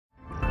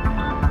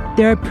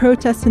There are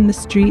protests in the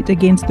street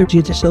against the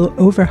judicial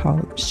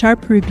overhaul,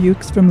 sharp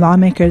rebukes from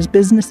lawmakers,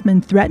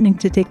 businessmen threatening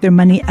to take their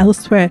money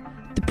elsewhere.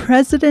 The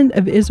president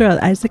of Israel,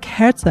 Isaac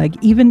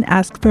Herzog, even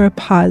asked for a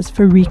pause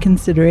for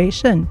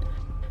reconsideration.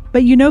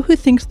 But you know who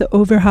thinks the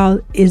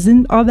overhaul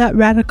isn't all that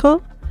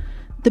radical?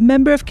 The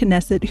member of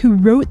Knesset who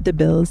wrote the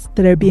bills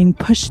that are being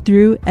pushed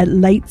through at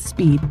light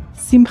speed,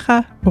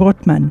 Simcha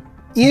Rotman.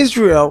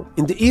 Israel,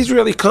 in the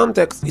Israeli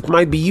context, it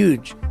might be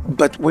huge.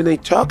 But when I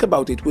talk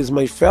about it with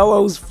my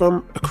fellows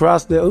from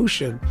across the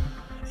ocean,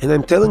 and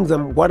I'm telling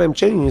them what I'm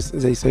changing,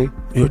 they say,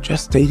 "You're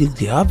just stating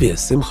the obvious,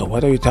 Simcha,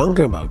 what are you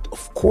talking about?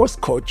 Of course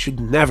court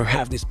should never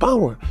have this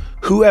power.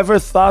 Whoever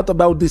thought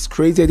about this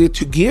crazy idea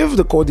to give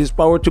the court this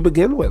power to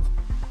begin with?"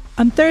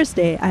 On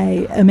Thursday,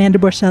 I, Amanda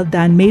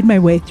Borschel-Dan, made my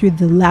way through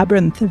the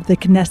labyrinth of the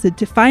Knesset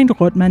to find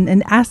Rotman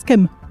and ask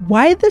him,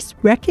 why this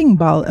wrecking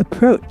ball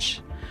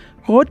approach?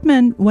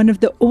 Rotman, one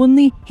of the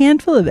only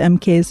handful of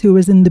MKs who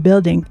was in the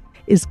building,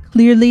 is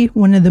clearly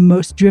one of the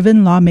most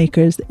driven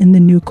lawmakers in the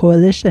new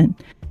coalition.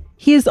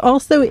 He is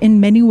also in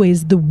many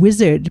ways the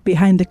wizard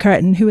behind the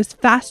curtain who is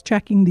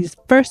fast-tracking these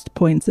first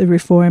points of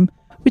reform,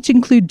 which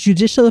include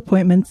judicial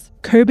appointments,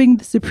 curbing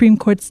the Supreme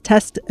Court's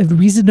test of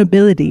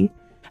reasonability,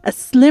 a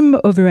slim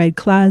override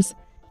clause,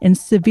 and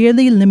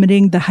severely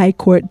limiting the High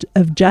Court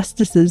of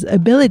Justice's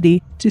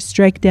ability to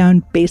strike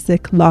down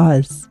basic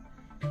laws.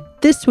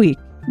 This week,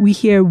 we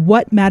hear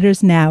what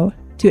matters now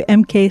to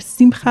MK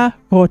Simcha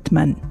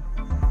Rotman.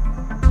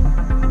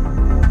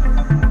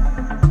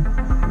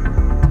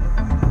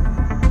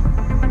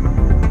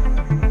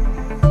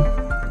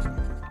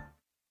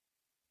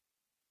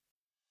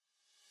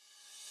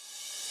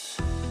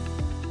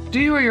 Do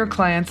you or your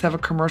clients have a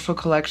commercial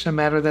collection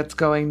matter that's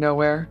going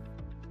nowhere?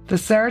 The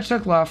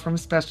Sarachek Law Firm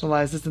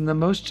specializes in the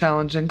most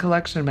challenging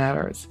collection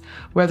matters,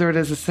 whether it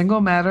is a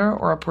single matter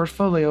or a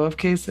portfolio of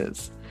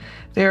cases.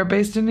 They are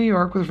based in New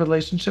York with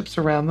relationships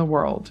around the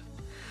world.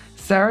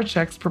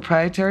 Sarachek's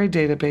proprietary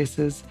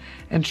databases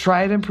and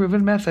tried and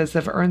proven methods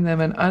have earned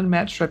them an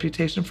unmatched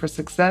reputation for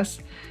success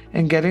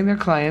in getting their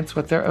clients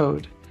what they're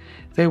owed.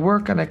 They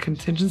work on a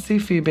contingency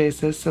fee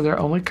basis, so they're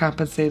only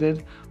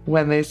compensated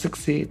when they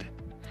succeed.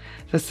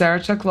 The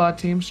Sarachek Law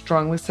Team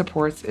strongly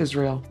supports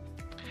Israel.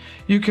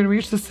 You can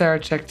reach the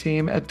Sarachek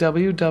team at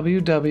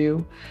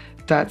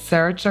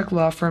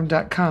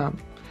www.saracheklawfirm.com.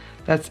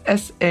 That's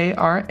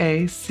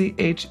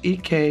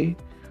SARACHEK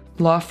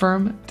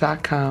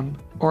lawfirm.com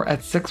or at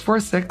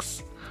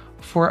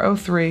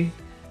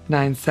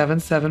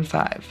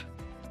 646-403-9775.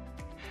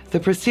 The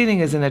proceeding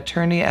is an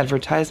attorney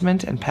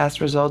advertisement and past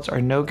results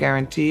are no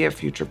guarantee of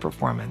future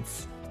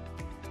performance.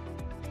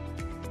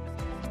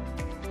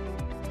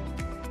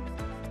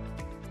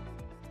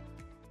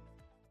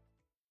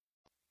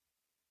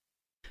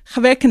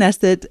 Chaver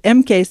Knesset,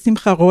 MK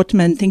Simcha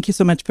Rotman, thank you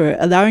so much for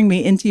allowing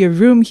me into your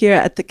room here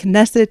at the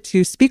Knesset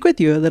to speak with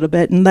you a little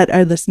bit and let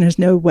our listeners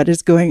know what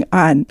is going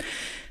on.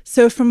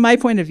 So from my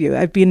point of view,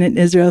 I've been in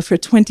Israel for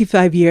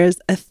 25 years,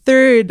 a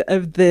third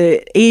of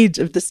the age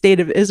of the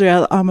state of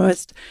Israel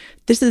almost.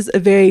 This is a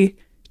very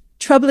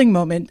troubling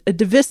moment, a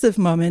divisive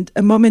moment,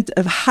 a moment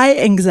of high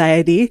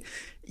anxiety.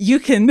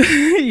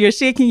 You're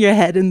shaking your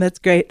head and that's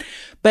great.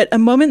 But a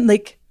moment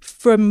like,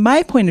 from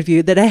my point of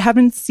view, that I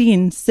haven't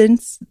seen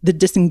since the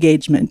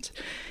disengagement.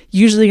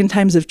 Usually in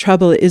times of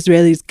trouble,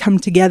 Israelis come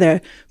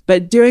together.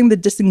 But during the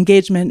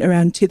disengagement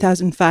around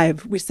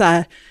 2005, we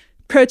saw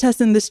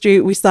protests in the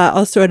street. We saw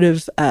all sort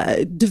of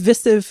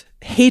divisive,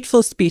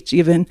 hateful speech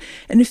even.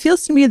 And it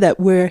feels to me that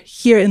we're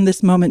here in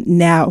this moment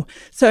now.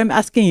 So I'm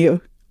asking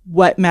you,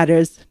 what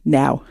matters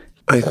now?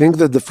 I think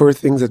that the first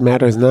thing that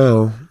matters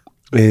now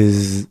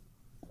is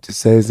to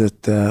say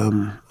that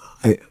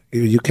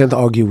you can't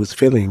argue with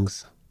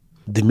feelings.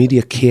 The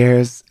media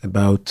cares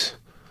about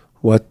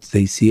what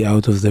they see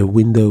out of their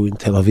window in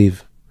Tel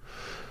Aviv.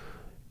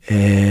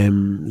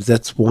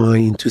 That's why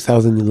in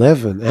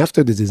 2011,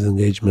 after the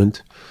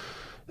disengagement,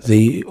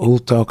 they all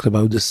talked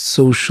about the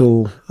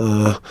social...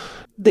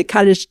 the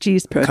cottage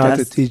cheese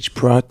protest. Cottage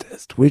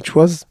protest, which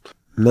was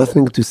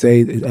nothing to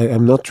say.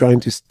 I'm not trying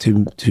to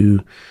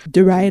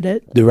deride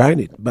it,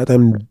 but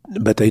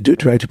I do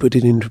try to put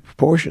it into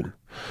proportion.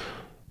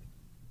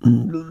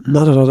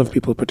 Not a lot of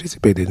people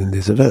participated in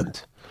this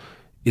event.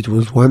 It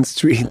was one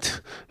street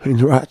in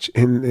Rach,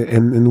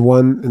 in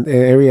one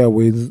area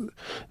with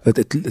that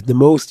at the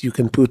most you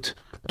can put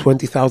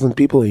 20,000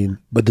 people in,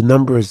 but the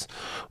numbers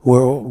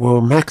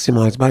were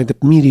maximized by the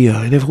media,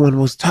 and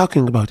everyone was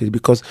talking about it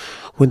because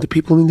when the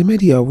people in the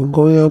media were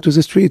going out to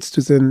the streets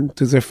to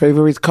their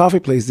favorite coffee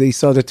place, they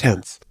saw the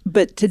tents.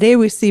 But today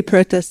we see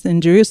protests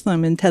in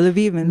Jerusalem, in Tel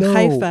Aviv, in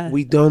Haifa. No,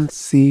 we don't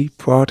see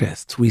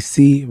protests. We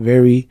see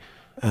very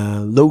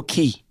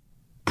low-key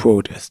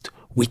protest.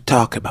 We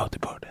talk about the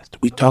protest.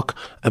 We talk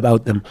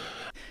about them.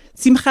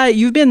 Simcha,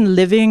 you've been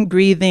living,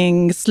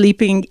 breathing,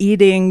 sleeping,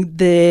 eating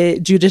the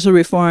judicial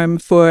reform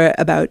for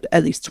about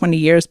at least 20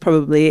 years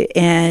probably,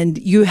 and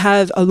you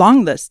have a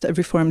long list of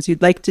reforms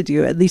you'd like to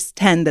do, at least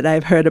 10 that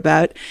I've heard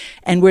about,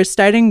 and we're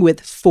starting with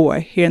 4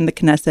 here in the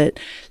Knesset,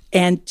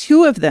 and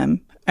 2 of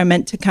them are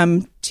meant to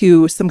come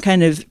to some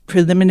kind of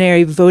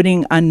preliminary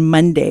voting on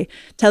Monday.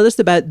 Tell us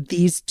about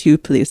these two,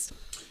 please.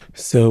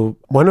 So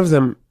one of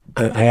them,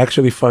 I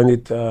actually find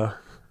it,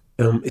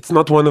 it's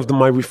not one of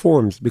my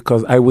reforms,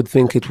 because I would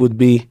think it would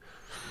be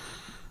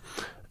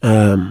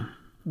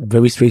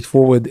very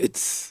straightforward.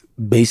 It's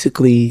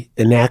basically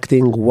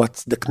enacting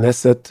what the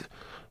Knesset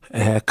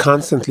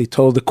constantly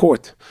told the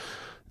court.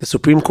 The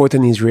Supreme Court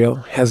in Israel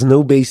has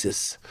no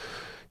basis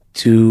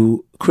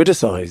to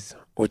criticize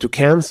or to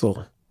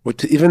cancel or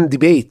to even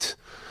debate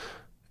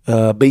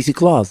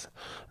basic laws.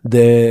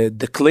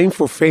 The claim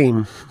for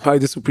fame by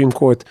the Supreme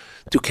Court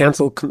to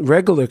cancel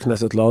regular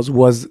Knesset laws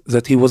was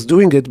that he was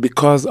doing it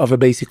because of a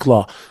basic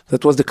law.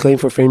 That was the claim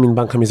for fame in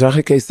Bank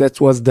HaMizrahi case. That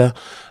was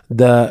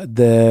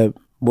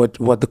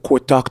what the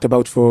court talked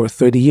about for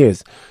 30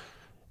 years.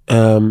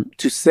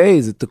 To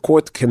say that the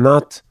court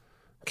cannot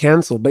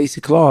cancel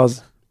basic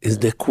laws is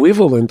the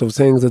equivalent of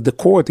saying that the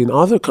court in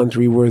other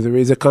country where there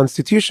is a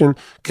constitution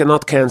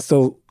cannot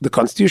cancel the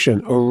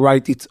constitution or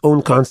write its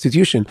own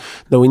constitution.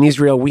 Now in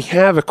Israel, we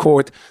have a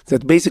court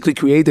that basically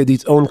created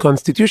its own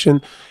constitution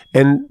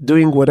and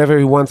doing whatever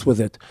he wants with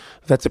it.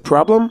 That's a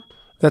problem.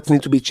 That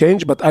needs to be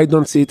changed, but I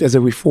don't see it as a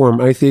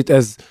reform. I see it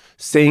as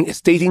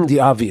stating the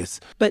obvious.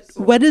 But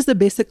what is the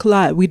basic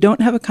law? We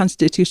don't have a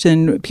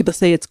constitution. People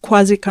say it's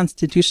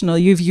quasi-constitutional.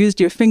 You've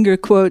used your finger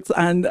quotes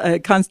on a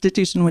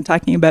constitution when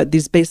talking about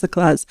these basic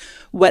laws.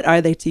 What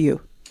are they to you?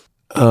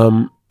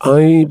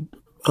 I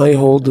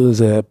hold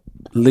the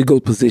legal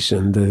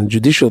position, the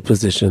judicial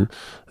position,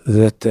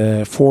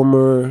 that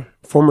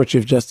former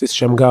Chief Justice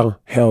Shamgar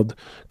held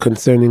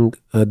concerning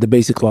the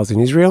basic laws in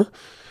Israel,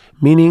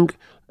 meaning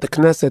the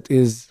Knesset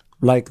is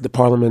like the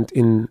parliament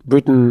in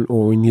Britain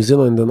or in New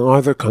Zealand and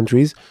other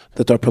countries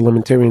that are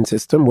parliamentarian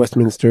system,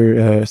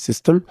 Westminster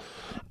system.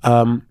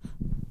 And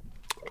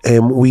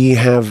we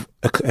have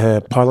a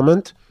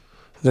parliament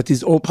that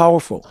is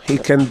all-powerful. He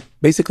can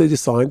basically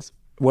decide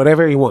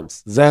whatever he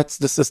wants. That's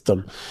the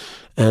system.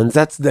 And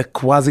that's the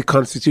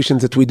quasi-constitution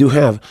that we do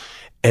have.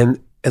 And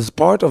as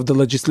part of the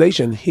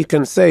legislation, he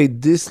can say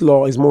this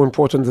law is more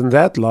important than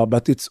that law,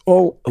 but it's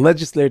all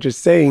legislators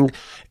saying,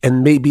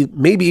 and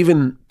maybe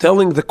even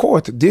telling the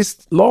court,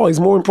 this law is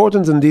more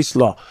important than this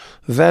law.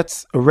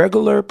 That's a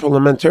regular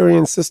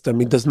parliamentarian system.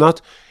 It does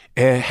not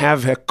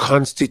have a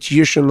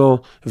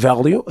constitutional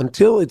value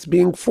until it's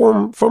being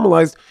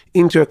formalized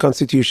into a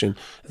constitution.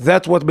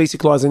 That's what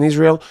basic laws in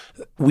Israel.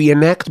 We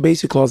enact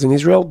basic laws in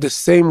Israel the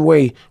same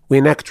way we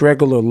enact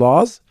regular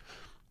laws,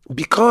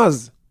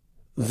 because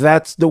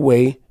that's the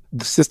way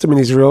the system in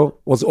Israel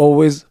was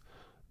always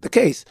the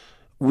case.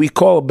 We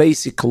call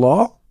basic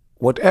law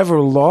whatever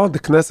law the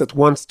Knesset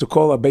wants to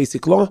call a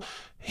basic law,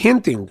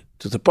 hinting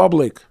to the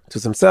public, to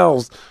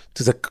themselves,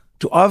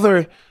 to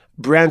other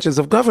branches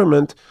of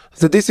government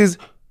that this is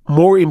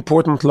more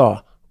important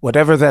law,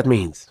 whatever that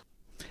means.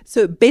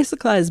 So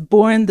basic law is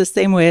born the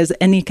same way as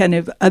any kind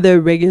of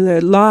other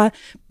regular law,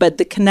 but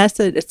the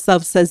Knesset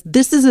itself says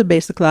this is a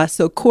basic law,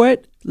 so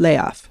court, lay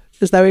off.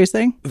 Is that what you're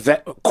saying?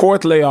 That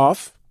court lay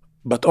off,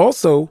 but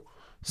also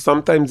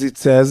sometimes it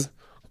says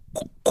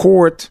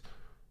court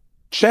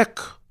check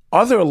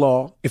other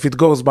law if it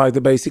goes by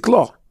the basic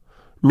law.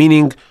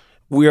 Meaning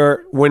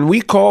when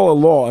we call a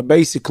law a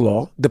basic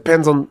law,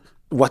 depends on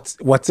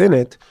what's in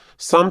it.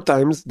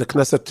 Sometimes the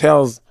Knesset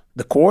tells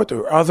the court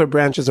or other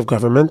branches of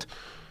government,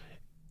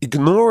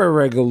 ignore a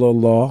regular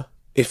law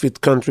if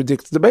it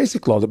contradicts the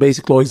basic law. The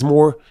basic law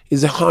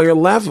is a higher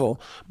level,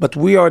 but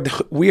we are the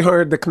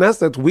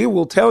Knesset. We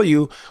will tell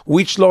you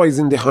which law is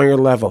in the higher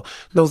level.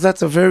 Now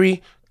that's a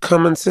very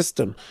common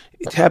system.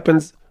 It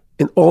happens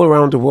in all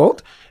around the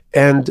world,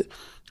 and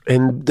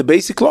the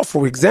basic law,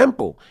 for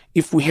example,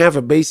 if we have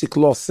a basic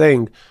law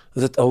saying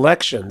that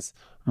elections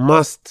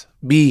must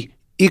be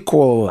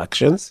equal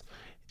elections,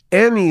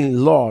 any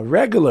law,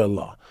 regular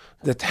law,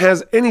 that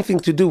has anything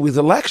to do with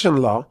election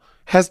law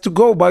has to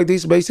go by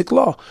this basic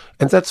law.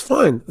 And that's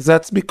fine.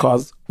 That's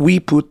because we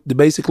put the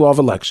basic law of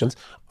elections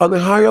on a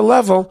higher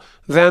level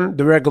than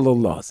the regular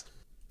laws.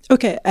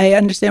 Okay, I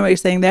understand what you're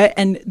saying there.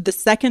 And the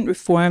second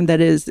reform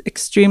that is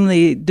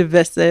extremely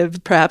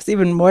divisive, perhaps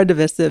even more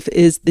divisive,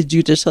 is the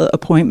judicial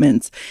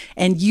appointments.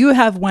 And you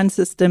have one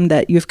system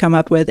that you've come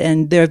up with,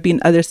 and there have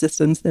been other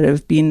systems that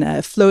have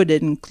been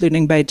floated,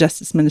 including by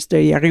Justice Minister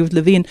Yariv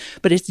Levin.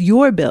 But it's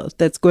your bill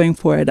that's going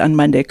forward on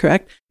Monday,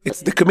 correct?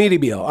 It's the committee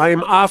bill. I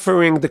am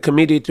offering the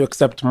committee to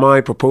accept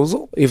my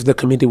proposal. If the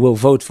committee will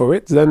vote for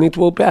it, then it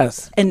will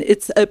pass. And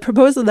it's a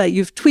proposal that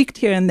you've tweaked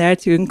here and there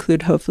to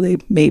include, hopefully,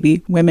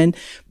 maybe women.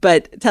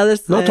 But tell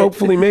us. Not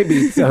hopefully, maybe.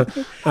 It's,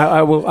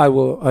 I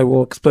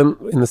will explain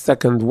in a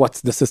second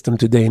what's the system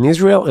today in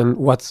Israel and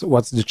what's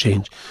the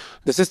change.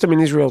 The system in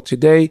Israel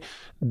today,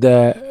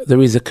 there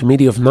is a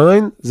committee of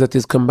 9 that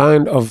is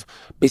combined of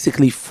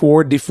basically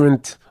 4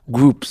 different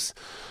groups.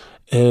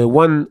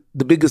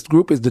 The biggest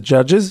group is the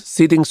judges,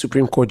 sitting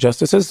Supreme Court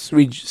justices,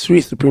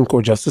 three Supreme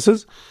Court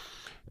justices,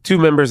 2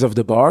 members of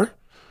the bar,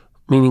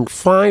 meaning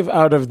 5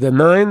 out of the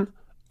 9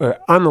 are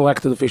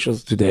unelected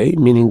officials today,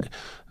 meaning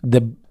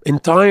the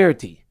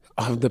entirety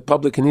of the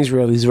public in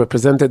Israel is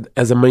represented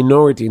as a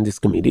minority in this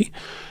committee,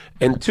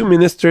 and 2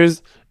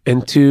 ministers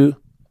and 2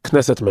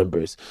 Knesset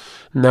members.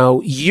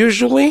 Now,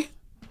 usually,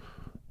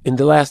 in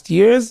the last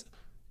years,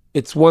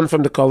 it's 1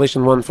 from the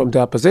coalition, 1 from the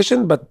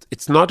opposition, but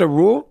it's not a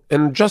rule,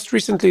 and just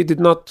recently it did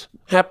not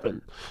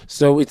happen.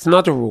 So it's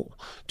not a rule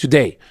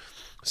today.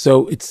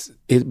 So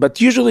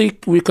but usually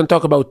we can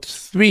talk about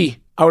 3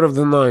 out of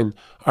the 9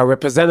 are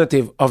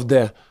representative of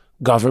the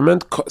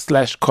government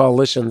 /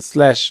 coalition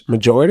 /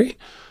 majority,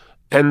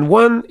 and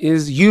 1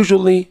 is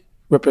usually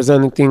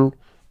representing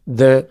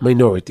the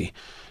minority.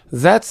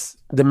 That's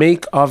the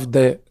make of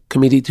the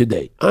committee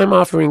today. I'm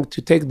offering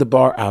to take the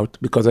bar out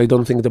because I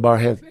don't think the bar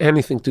has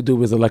anything to do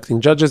with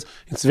electing judges.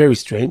 It's very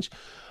strange.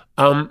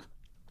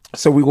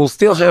 So we will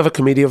still have a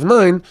committee of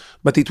 9,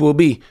 but it will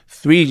be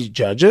 3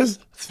 judges,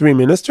 3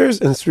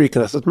 ministers, and 3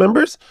 Knesset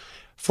members.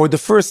 For the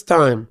first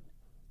time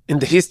in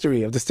the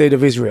history of the State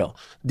of Israel,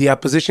 the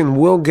opposition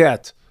will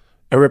get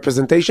a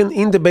representation.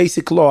 In the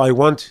basic law, I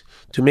want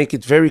to make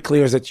it very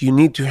clear that you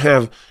need to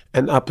have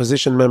an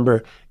opposition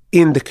member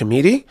in the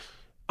committee.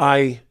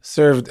 I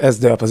served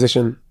as the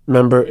opposition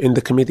member in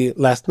the committee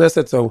last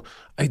Knesset, so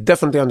I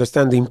definitely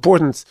understand the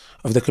importance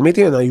of the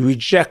committee, and I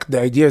reject the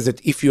idea that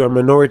if you are a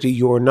minority,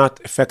 you are not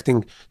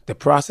affecting the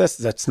process.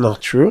 That's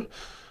not true.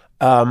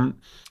 And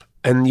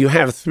you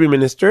have 3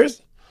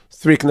 ministers,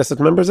 3 Knesset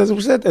members, as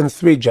we said, and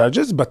 3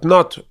 judges, but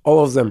not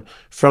all of them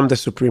from the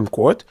Supreme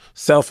Court,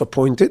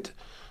 self-appointed.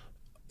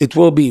 It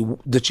will be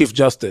the Chief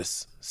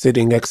Justice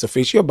sitting ex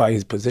officio by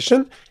his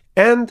position,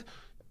 and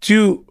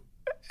 2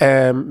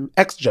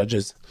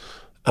 ex-judges,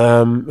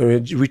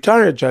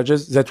 retired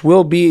judges that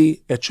will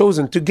be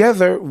chosen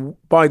together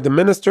by the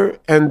minister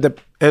and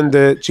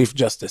the Chief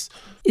Justice.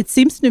 It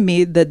seems to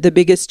me that the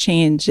biggest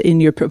change in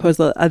your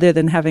proposal, other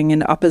than having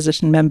an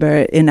opposition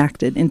member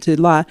enacted into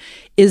law,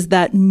 is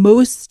that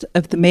most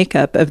of the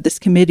makeup of this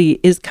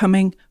committee is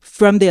coming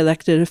from the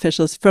elected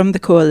officials, from the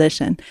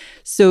coalition.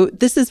 So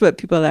this is what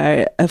people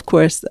are, of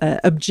course,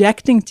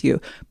 objecting to.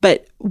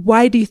 But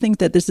why do you think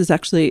that this is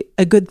actually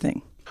a good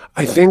thing?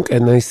 I think,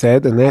 and I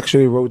said, and I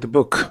actually wrote a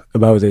book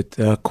about it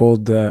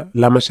called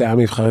Lama she'am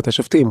yivchar et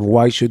hashoftim.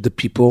 Why should the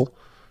people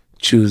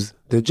choose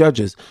the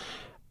judges?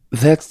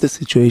 That's the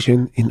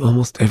situation in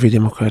almost every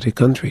democratic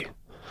country.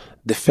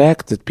 The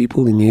fact that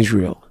people in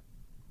Israel,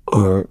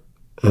 or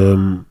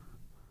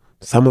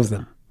some of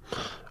them,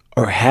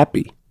 are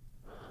happy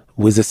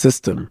with a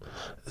system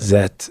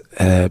that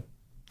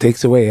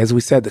takes away, as we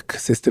said, the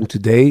system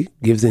today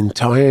gives the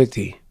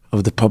entirety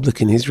of the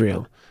public in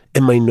Israel a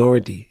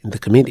minority in the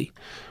committee,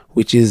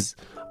 which is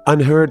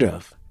unheard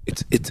of.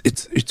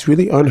 It's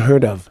really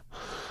unheard of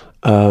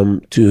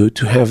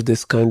to have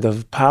this kind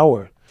of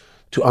power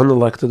to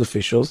unelected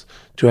officials,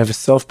 to have a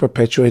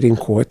self-perpetuating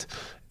court.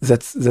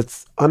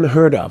 That's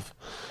unheard of.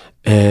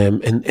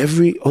 And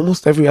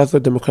almost every other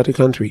democratic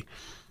country,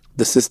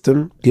 the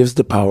system gives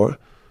the power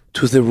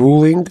to the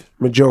ruling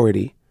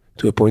majority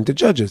to appoint the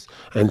judges.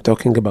 I'm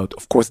talking about,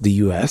 of course, the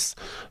U.S.,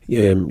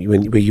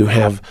 where you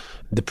have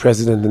the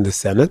president and the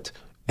Senate,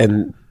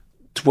 and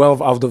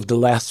 12 out of the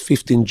last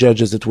 15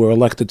 judges that were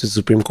elected to the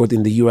Supreme Court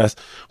in the U.S.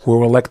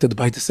 were elected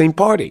by the same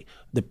party.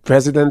 The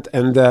president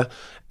and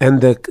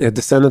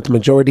the Senate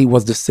majority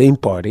was the same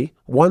party.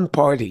 One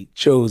party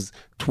chose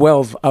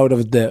 12 out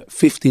of the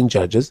 15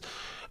 judges.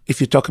 If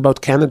you talk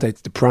about Canada,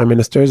 it's the prime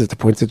ministers that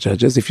appoints the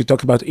judges. If you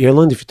talk about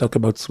Ireland, if you talk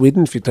about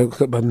Sweden, if you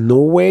talk about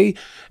Norway,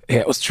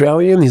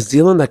 Australia, New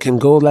Zealand, I can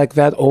go like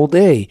that all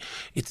day.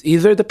 It's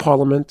either the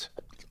parliament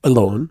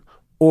alone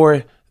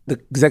or the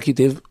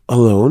executive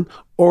alone,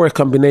 or a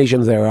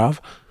combination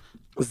thereof.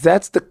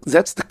 That's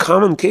the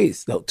common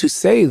case. Now, to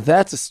say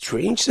that's a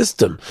strange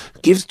system,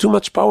 gives too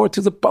much power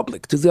to the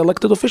public, to the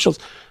elected officials,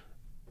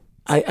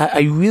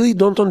 I really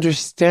don't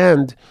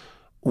understand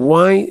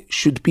why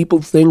should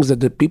people think that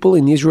the people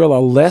in Israel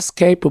are less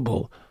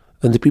capable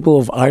than the people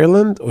of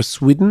Ireland or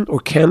Sweden or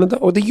Canada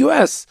or the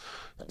US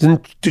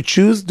than to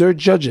choose their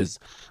judges.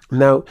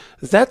 Now,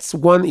 that's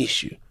one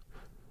issue.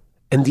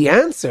 And the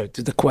answer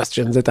to the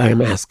question that I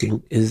am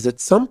asking is that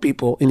some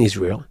people in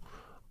Israel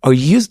are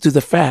used to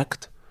the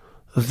fact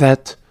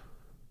that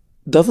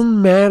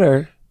doesn't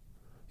matter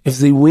if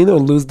they win or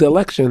lose the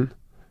election,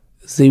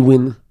 they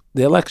win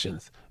the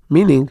elections.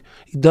 Meaning,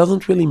 it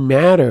doesn't really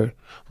matter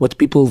what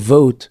people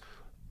vote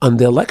on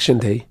the election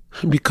day,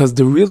 because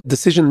the real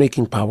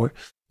decision-making power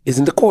is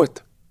in the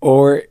court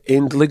or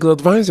in the legal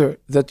advisor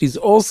that is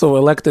also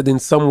elected in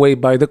some way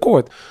by the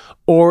court,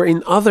 or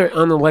in other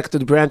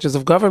unelected branches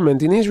of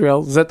government in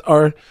Israel that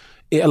are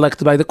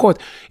elected by the court.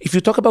 If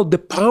you talk about the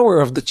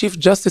power of the Chief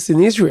Justice in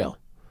Israel,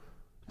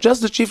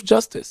 just the Chief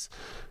Justice,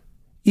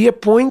 he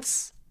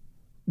appoints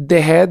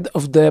the head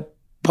of the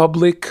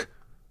public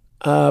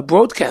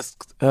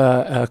broadcast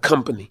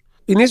company.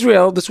 In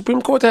Israel, the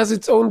Supreme Court has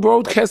its own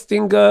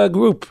broadcasting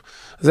group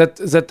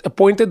that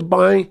appointed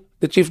by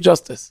the Chief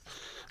Justice.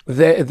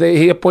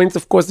 He appoints,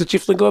 of course, the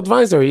Chief Legal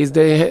Advisor. He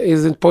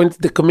appoints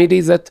the committee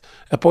that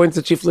appoints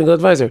the Chief Legal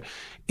Advisor.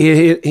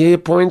 He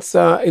appoints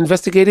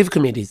investigative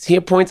committees. He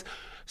appoints...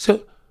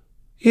 So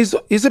he's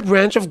a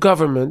branch of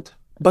government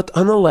but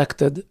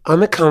unelected,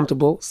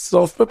 unaccountable,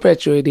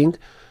 self-perpetuating.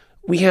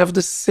 We have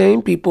the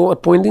same people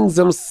appointing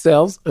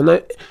themselves, and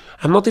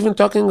I'm not even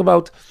talking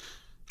about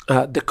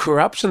the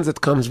corruption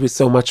that comes with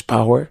so much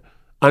power,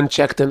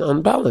 unchecked and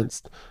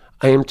unbalanced.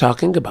 I am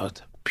talking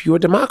about pure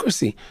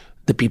democracy.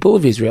 The people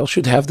of Israel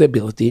should have the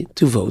ability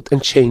to vote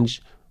and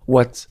change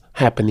what's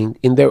happening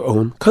in their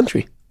own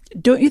country.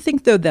 Don't you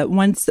think, though, that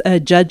once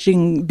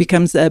judging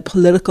becomes a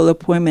political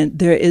appointment,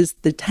 there is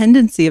the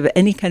tendency of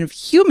any kind of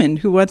human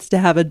who wants to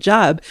have a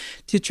job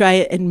to try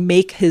and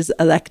make his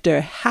elector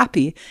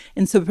happy?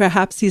 And so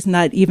perhaps he's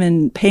not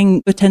even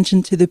paying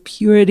attention to the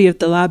purity of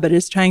the law, but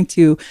is trying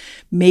to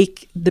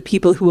make the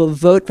people who will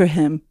vote for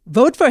him.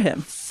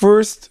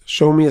 First,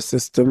 show me a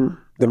system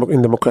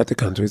in democratic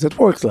countries that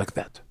works like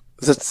that.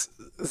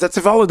 That's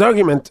a valid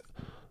argument.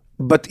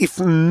 But if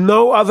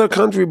no other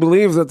country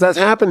believes that that's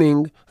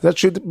happening, that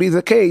should be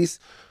the case,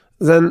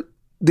 then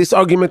this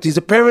argument is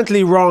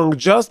apparently wrong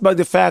just by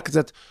the fact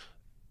that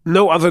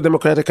no other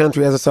democratic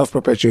country has a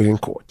self-perpetuating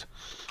court.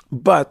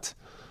 But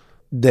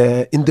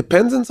the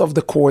independence of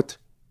the court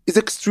is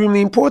extremely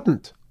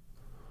important.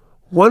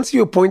 Once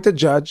you appoint a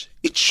judge,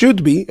 it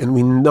should be, and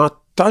we're not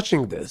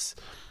touching this,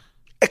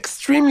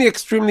 extremely,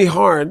 extremely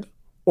hard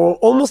or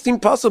almost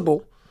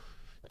impossible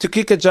to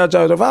kick a judge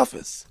out of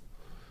office.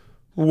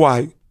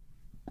 Why?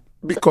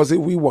 Because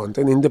we want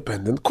an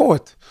independent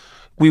court.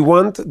 We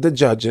want the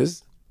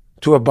judges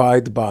to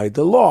abide by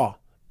the law,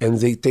 and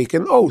they take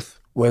an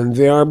oath when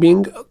they are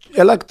being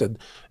elected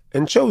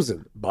and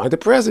chosen by the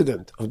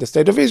president of the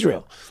state of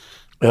Israel.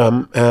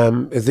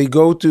 As they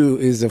go to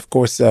is, of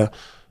course,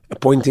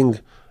 appointing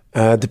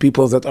the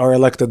people that are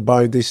elected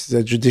by this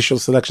judicial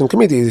selection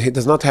committee. He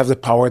does not have the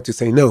power to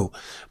say no,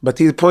 but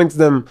he appoints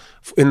them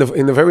in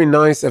a very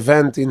nice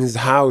event in his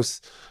house,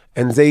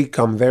 and they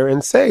come there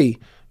and say,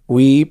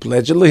 we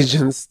pledge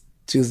allegiance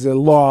to the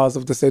laws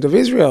of the state of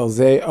Israel.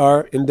 They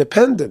are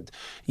independent.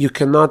 You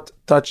cannot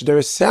touch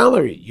their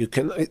salary.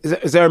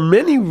 There are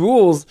many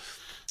rules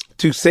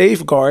to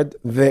safeguard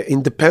the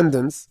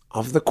independence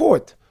of the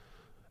court.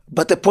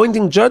 But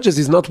appointing judges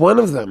is not one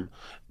of them,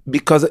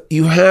 because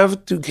you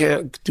have to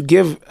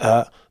give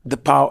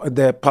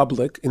the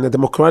public in a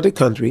democratic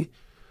country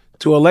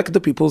to elect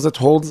the people that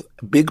hold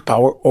big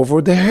power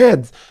over their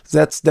heads.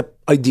 That's the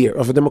idea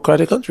of a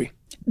democratic country.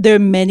 There are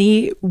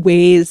many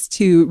ways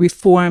to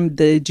reform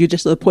the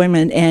judicial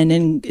appointment.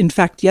 And in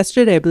fact,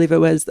 yesterday, I believe it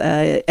was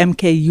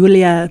MK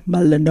Yulia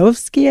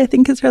Malinovsky, I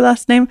think is her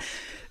last name.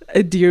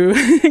 Do you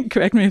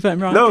correct me if I'm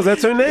wrong? No,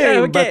 that's her name. Yeah,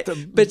 okay.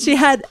 But she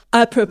had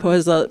a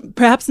proposal,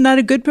 perhaps not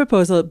a good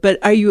proposal, but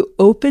are you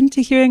open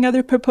to hearing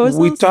other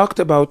proposals? We talked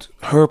about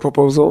her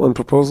proposal and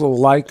proposal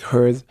like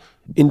hers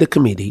in the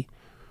committee.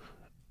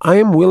 I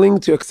am willing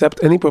to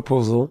accept any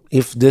proposal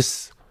if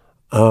this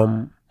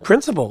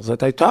principle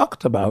that I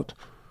talked about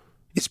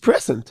is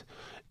present.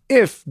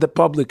 If the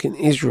public in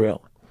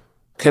Israel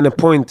can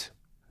appoint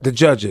the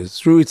judges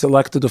through its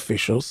elected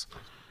officials,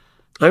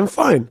 I'm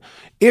fine.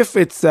 If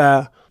it's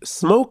a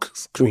smoke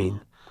screen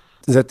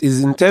that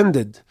is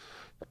intended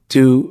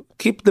to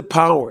keep the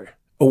power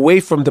away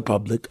from the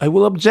public, I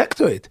will object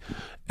to it.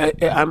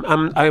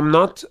 I'm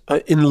not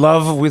in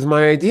love with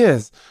my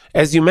ideas.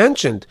 As you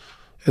mentioned,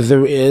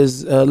 there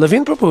is a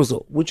Levin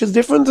proposal, which is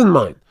different than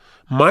mine.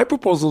 My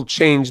proposal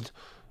changed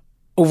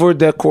over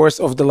the course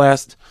of the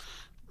last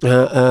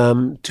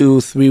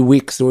 2-3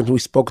 weeks when we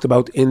spoke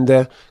about in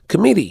the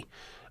committee.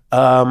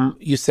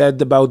 You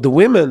said about the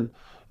women,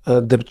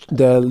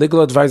 the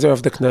legal advisor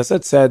of the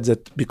Knesset said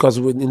that because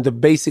in the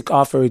basic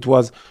offer it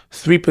was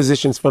 3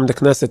 positions from the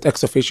Knesset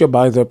ex officio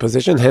by their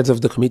position, heads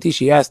of the committee,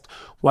 she asked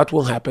what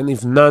will happen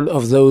if none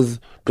of those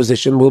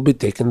positions will be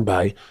taken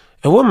by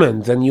a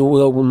woman. Then you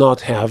will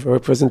not have a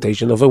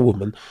representation of a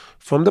woman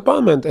from the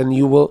parliament, and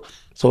you will.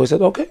 So I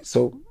said, okay,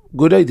 so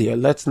good idea.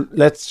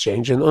 Let's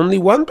change, and only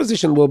 1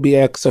 position will be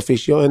ex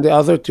officio, and the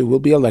other 2 will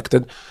be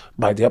elected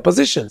by the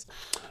oppositions.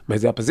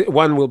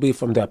 One will be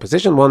from the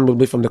opposition, 1 will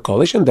be from the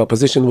coalition. The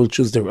opposition will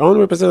choose their own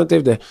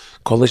representative. The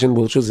coalition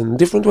will choose in a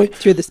different way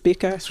through the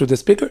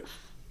speaker.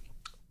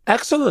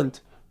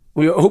 Excellent.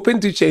 We are open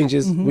to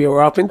changes. Mm-hmm. We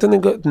are open to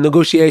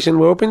negotiation.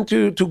 We're open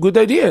to good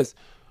ideas.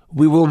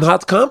 We will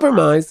not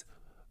compromise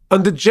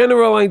on the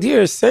general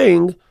idea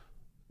saying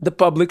the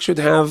public should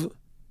have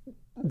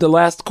the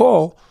last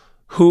call.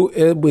 Who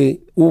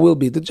will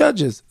be the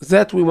judges?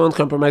 That we won't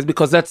compromise,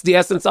 because that's the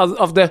essence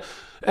of the.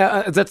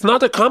 That's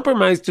not a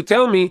compromise to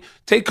tell me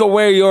take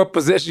away your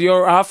position,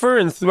 your offer,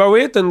 and throw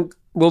it, and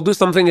we'll do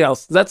something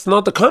else. That's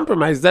not a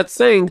compromise. That's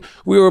saying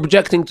we were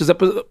objecting to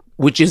the,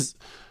 which is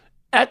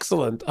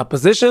excellent.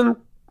 Opposition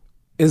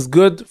is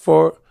good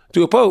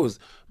to oppose,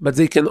 but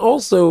they can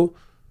also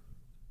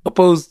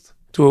oppose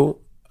to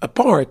a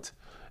part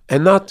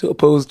and not to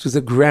oppose to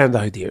the grand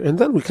idea. And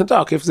then we can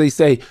talk. If they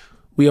say,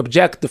 we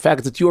object the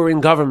fact that you are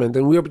in government,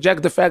 and we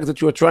object the fact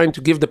that you are trying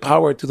to give the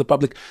power to the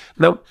public.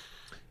 Now,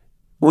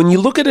 when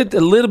you look at it a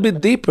little bit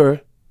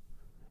deeper,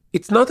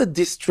 it's not a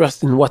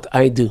distrust in what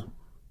I do.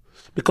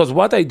 Because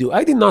what I do,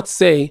 I did not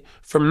say,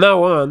 from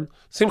now on,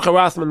 Simcha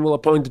Rothman will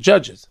appoint the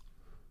judges.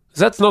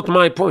 That's not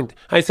my point.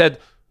 I said,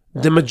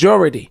 the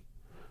majority,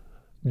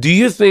 do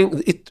you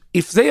think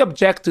if they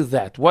object to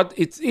that,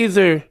 it's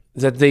either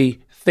that they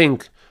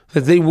think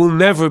that they will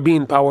never be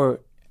in power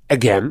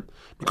again,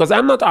 because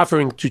I'm not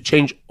offering to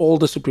change all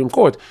the Supreme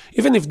Court.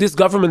 Even if this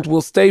government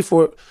will stay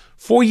for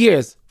 4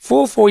 years,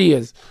 full 4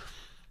 years,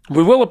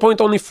 we will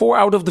appoint only 4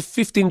 out of the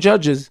 15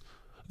 judges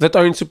that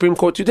are in Supreme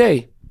Court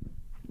today.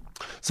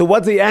 So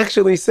what they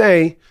actually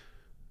say,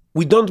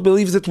 we don't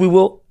believe that we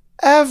will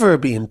ever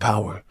be in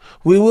power.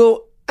 We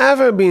will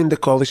ever be in the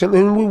coalition,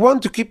 and we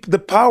want to keep the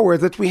power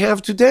that we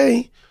have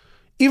today,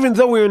 even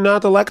though we're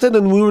not elected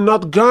and we're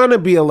not gonna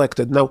be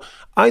elected. Now,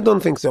 I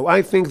don't think so.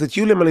 I think that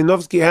Yulia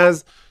Malinovsky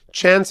has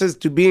chances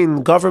to be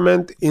in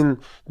government in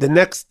the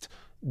next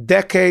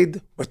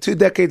decade or 2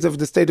 decades of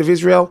the state of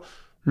Israel,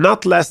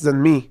 not less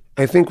than me.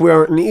 I think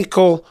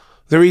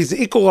there is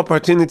equal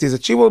opportunities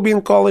that she will be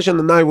in coalition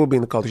and I will be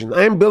in coalition.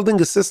 I am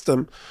building a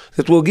system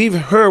that will give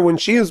her, when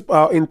she is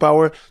in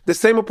power, the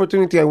same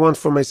opportunity I want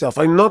for myself.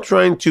 I'm not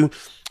trying to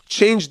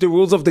change the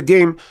rules of the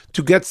game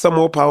to get some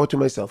more power to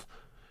myself.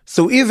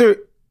 So either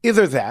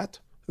that,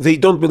 they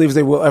don't believe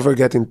they will ever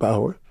get in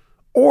power,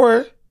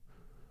 or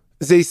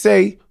they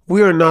say,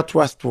 we are not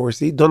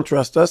trustworthy, don't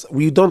trust us,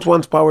 we don't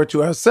want power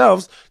to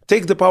ourselves,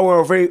 take the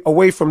power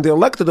away from the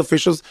elected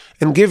officials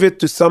and give it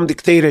to some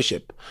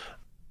dictatorship.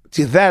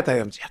 To that I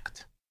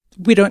object.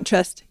 We don't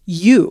trust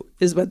you,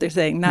 is what they're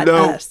saying, not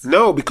us.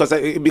 No, because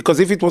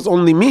if it was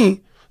only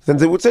me, then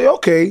they would say,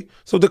 okay,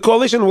 so the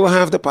coalition will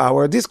have the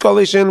power. This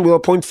coalition will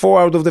appoint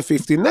 4 out of the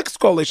 50. Next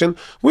coalition,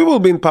 we will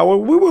be in power.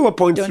 We will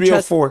appoint 3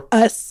 or 4.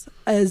 Us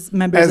as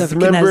members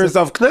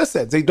of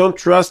Knesset. They don't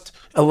trust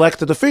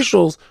elected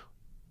officials.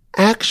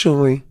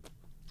 Actually,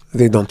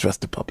 they don't trust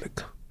the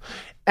public.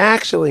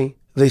 Actually,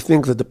 they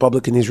think that the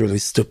public in Israel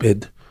is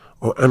stupid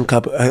or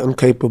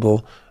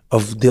incapable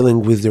of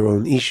dealing with their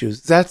own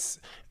issues. That's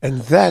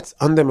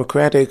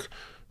undemocratic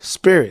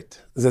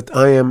spirit that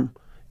I am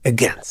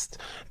against.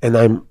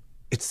 And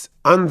it's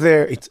on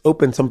there, it's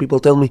open. Some people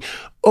tell me,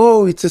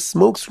 oh, it's a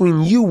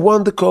smokescreen. You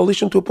want the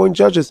coalition to appoint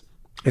judges.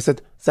 I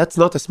said, that's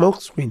not a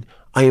smokescreen.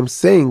 I am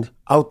saying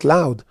out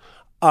loud,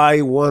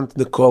 I want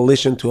the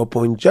coalition to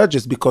appoint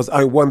judges because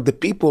I want the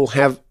people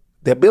have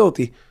the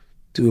ability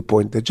to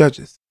appoint the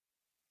judges.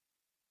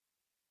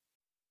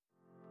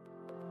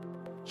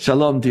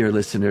 Shalom, dear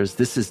listeners.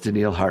 This is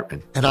Daniel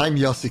Hartman. And I'm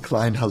Yossi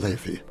Klein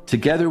Halevi.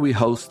 Together we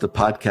host the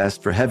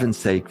podcast For Heaven's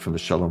Sake from the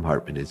Shalom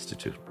Hartman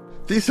Institute.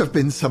 These have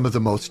been some of the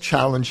most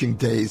challenging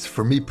days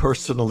for me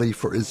personally,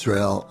 for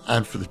Israel,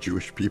 and for the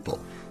Jewish people.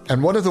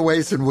 And one of the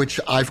ways in which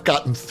I've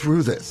gotten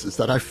through this is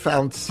that I've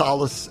found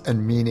solace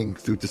and meaning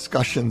through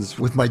discussions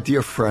with my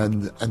dear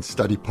friend and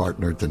study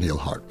partner, Daniel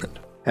Hartman.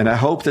 And I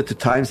hope that the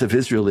Times of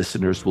Israel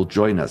listeners will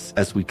join us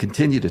as we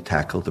continue to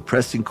tackle the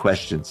pressing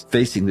questions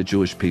facing the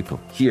Jewish people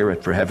here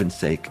at For Heaven's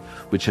Sake,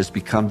 which has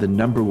become the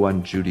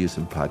 #1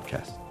 Judaism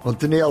podcast. Well,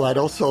 Daniel, I'd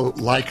also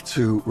like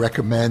to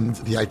recommend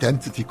the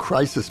Identity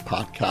Crisis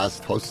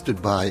podcast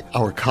hosted by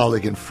our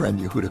colleague and friend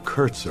Yehuda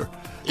Kurtzer.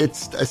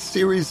 It's a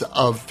series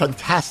of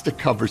fantastic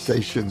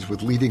conversations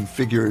with leading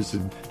figures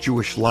in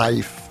Jewish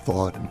life,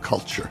 thought, and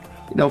culture.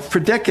 You know, for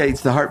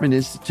decades, the Hartman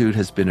Institute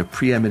has been a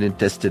preeminent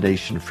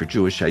destination for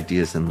Jewish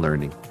ideas and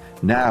learning.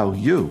 Now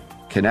you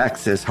can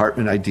access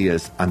Hartman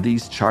ideas on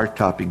these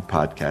chart-topping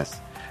podcasts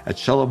at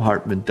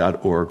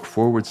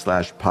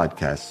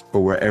shalomhartman.org/podcasts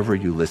or wherever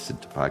you listen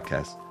to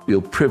podcasts. We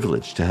feel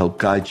privileged to help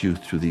guide you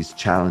through these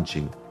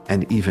challenging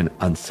and even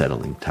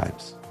unsettling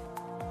times.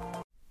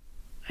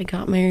 I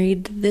got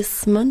married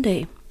this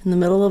Monday in the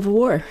middle of a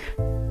war.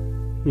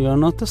 You're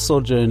not a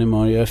soldier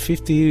anymore. You're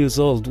 50 years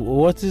old.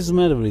 What is the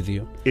matter with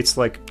you? It's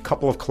like a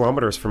couple of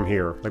kilometers from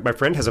here. Like, my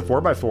friend has a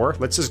 4x4.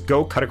 Let's just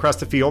go cut across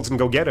the fields and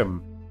go get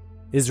him.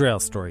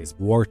 Israel Stories,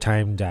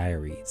 Wartime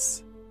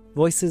Diaries.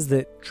 Voices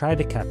that try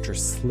to capture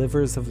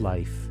slivers of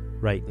life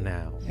right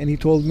now. And he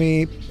told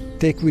me,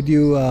 take with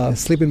you a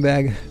sleeping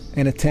bag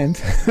and a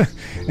tent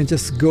and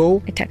just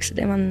go. I texted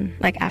him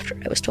after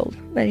I was told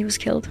that he was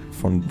killed.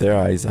 From their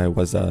eyes, I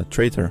was a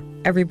traitor.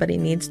 Everybody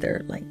needs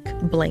their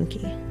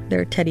blankie,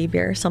 their teddy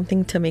bear,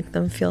 something to make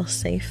them feel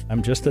safe.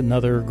 I'm just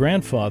another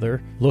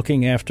grandfather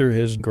looking after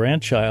his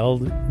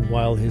grandchild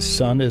while his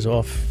son is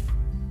off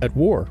at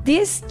war.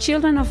 These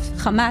children of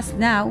Hamas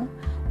now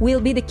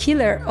will be the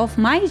killer of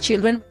my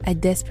children. I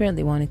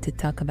desperately wanted to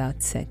talk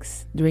about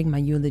sex during my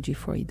eulogy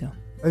for Ido.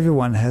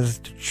 Everyone has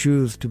to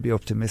choose to be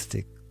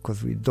optimistic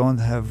because we don't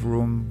have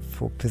room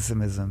for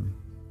pessimism.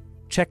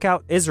 Check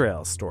out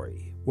Israel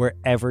Story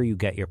wherever you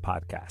get your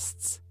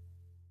podcasts.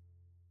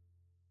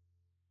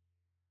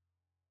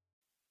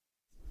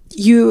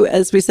 You,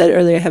 as we said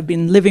earlier, have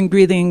been living,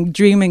 breathing,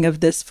 dreaming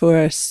of this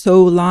for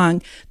so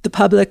long. The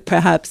public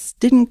perhaps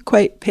didn't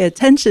quite pay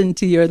attention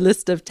to your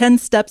list of 10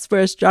 steps for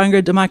a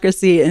stronger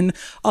democracy and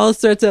all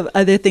sorts of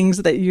other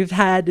things that you've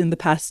had in the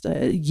past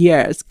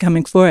years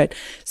coming forward.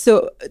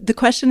 So the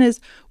question is,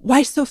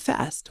 why so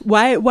fast?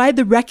 Why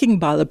the wrecking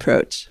ball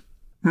approach?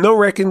 No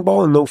wrecking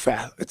ball and no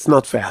fast. It's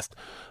not fast.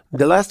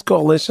 The last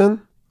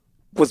coalition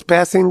was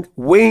passing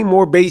way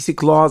more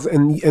basic laws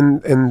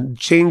and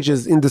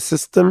changes in the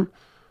system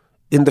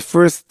in the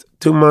first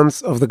 2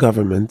 months of the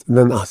government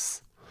than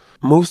us.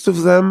 Most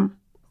of them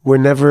were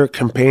never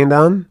campaigned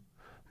on.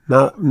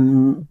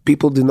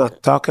 People do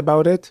not talk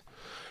about it.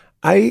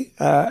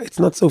 It's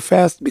not so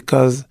fast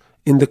because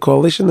in the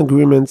coalition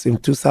agreements in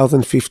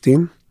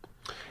 2015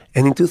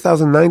 and in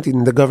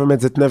 2019, the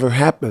government that never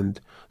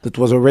happened, that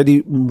was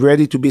already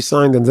ready to be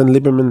signed, and then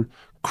Lieberman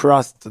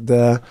crossed to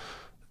the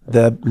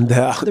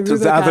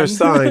other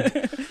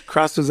side,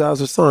 crossed to the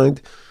other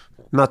side,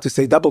 not to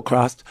say double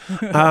crossed.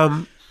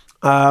 But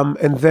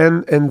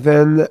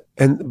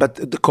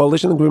the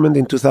coalition agreement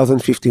in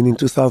 2015, in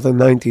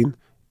 2019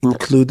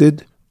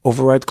 included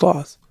override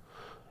clause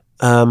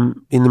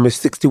in the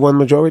 61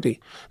 majority.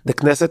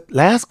 The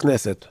last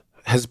Knesset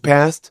has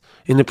passed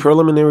in a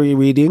preliminary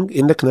reading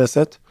in the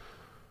Knesset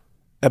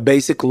a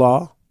basic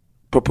law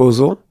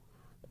proposal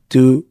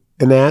to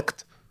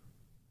enact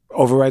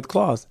override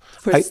clause.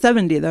 For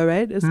 70 though,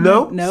 right?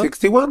 No,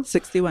 61.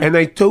 61. And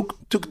I took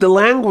the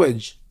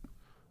language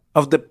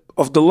of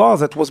the law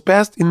that was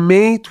passed in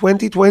May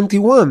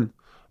 2021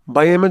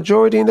 by a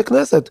majority in the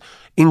Knesset,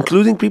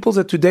 including people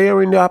that today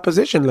are in the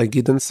opposition, like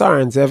Gideon Sar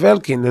and Zev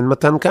Elkin and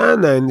Matan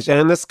Kahana and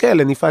Sharon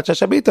Eskel and Yifat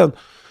Shasha Biton,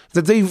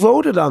 that they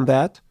voted on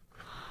that.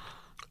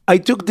 I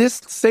took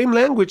this same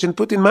language and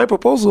put in my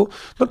proposal,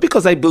 not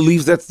because I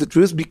believe that's the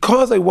truth,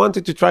 because I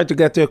wanted to try to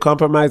get to a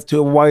compromise to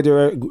a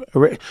wider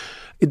array.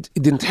 It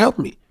didn't help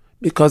me,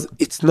 because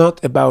it's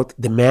not about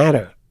the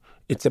matter.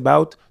 It's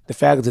about the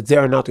fact that they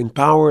are not in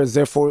power,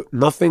 therefore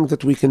nothing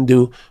that we can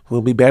do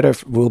will be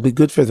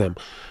good for them.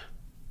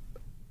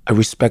 I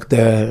respect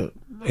the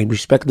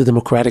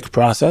democratic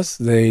process.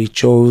 They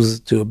chose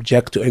to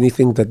object to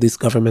anything that this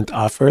government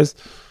offers.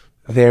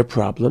 Their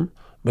problem.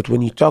 But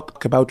when you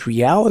talk about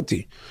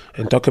reality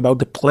and talk about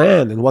the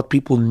plan and what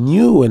people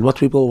knew and what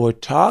people were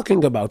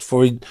talking about,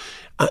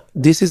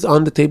 this is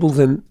on the table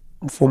then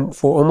for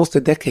almost a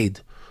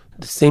decade.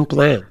 The same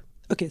plan.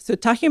 Okay, so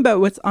talking about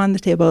what's on the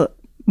table,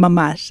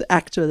 mamash,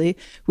 actually,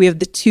 we have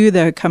the two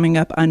that are coming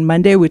up on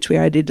Monday, which we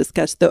already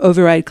discussed. The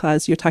override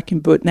clause you're talking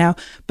about now,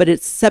 but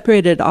it's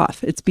separated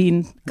off. It's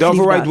been the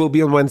override will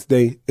be on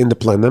Wednesday in the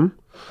plenum.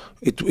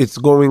 It's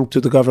going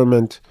to the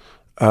government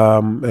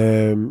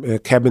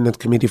cabinet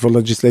committee for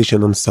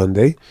legislation on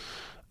Sunday.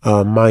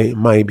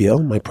 My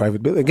bill, my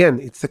private bill. Again,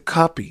 it's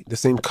the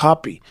same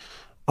copy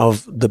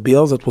of the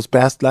bill that was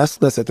passed last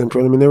Knesset in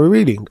preliminary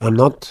reading. I'm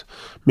not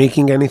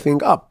making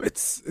anything up.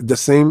 It's the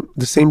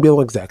same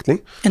bill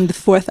exactly. And the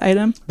fourth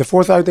item? The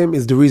fourth item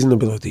is the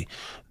reasonability.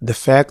 The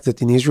fact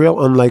that in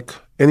Israel, unlike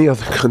any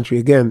other country,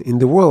 again, in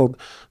the world,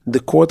 the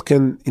court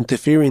can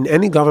interfere in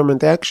any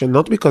government action,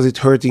 not because it's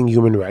hurting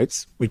human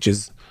rights, which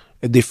is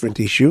a different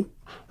issue.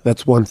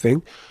 That's one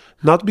thing.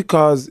 Not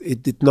because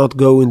it did not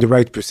go in the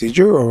right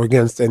procedure or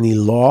against any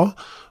law,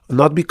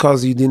 not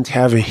because you didn't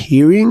have a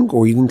hearing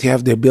or you didn't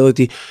have the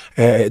ability,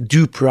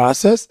 due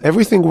process.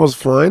 Everything was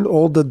fine.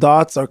 All the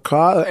dots are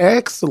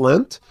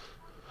excellent.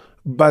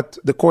 But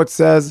the court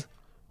says,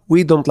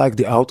 we don't like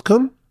the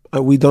outcome.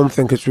 We don't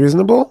think it's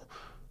reasonable.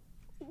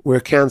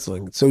 We're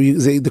canceling. So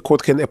the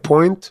court can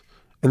appoint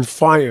and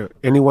fire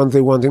anyone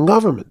they want in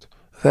government.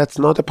 That's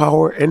not a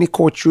power any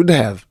court should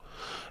have.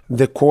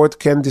 The court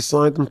can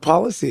decide on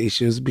policy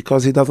issues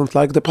because he doesn't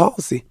like the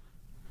policy.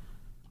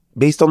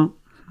 Based on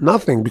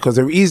nothing, because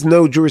there is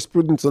no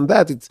jurisprudence on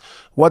that. It's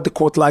what the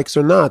court likes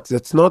or not.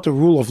 That's not a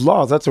rule of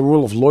law. That's a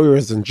rule of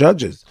lawyers and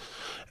judges.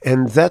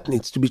 And that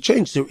needs to be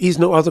changed. There is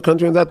no other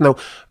country in that. Now,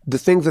 the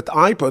thing that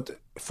I put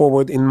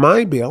forward in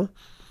my bill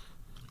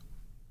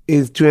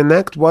is to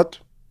enact what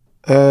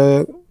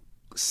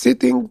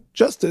sitting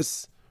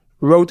justice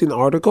wrote in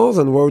articles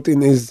and wrote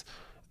in his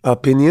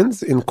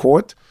opinions in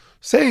court,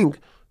 saying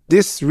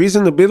this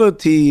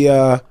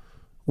reasonability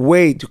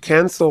way to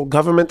cancel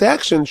government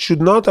action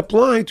should not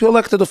apply to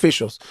elected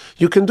officials.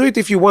 You can do it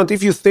if you want.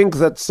 If you think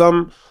that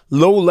some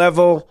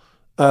low-level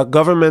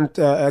government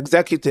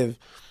executive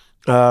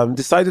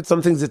decided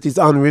something that is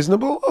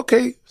unreasonable,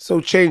 okay,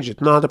 so change it,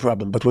 not a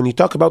problem. But when you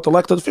talk about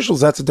elected officials,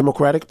 that's a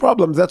democratic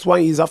problem. That's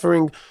why he's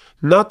offering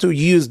not to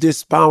use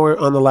this power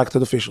on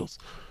elected officials.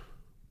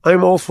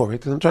 I'm all for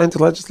it, and I'm trying to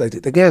legislate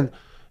it. Again,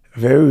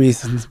 very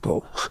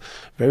reasonable,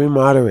 very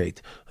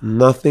moderate.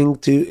 Nothing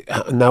to...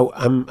 Now,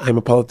 I'm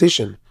a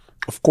politician.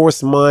 Of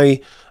course, my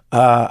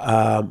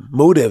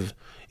motive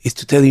is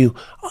to tell you,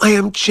 I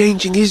am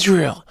changing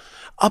Israel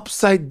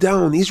upside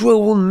down.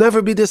 Israel will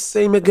never be the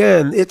same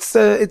again.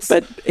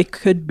 But it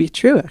could be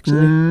true,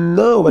 actually.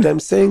 No, but I'm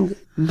saying,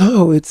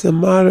 no, it's a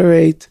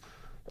moderate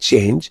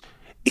change.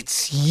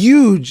 It's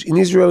huge in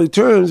Israeli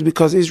terms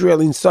because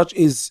Israel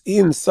is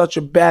in such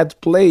a bad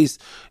place,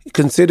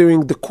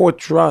 considering the court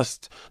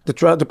trust,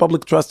 the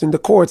public trust in the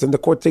courts, and the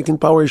court taking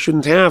power it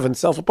shouldn't have and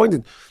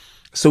self-appointed.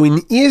 So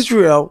in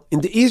Israel, in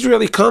the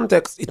Israeli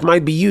context, it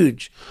might be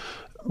huge.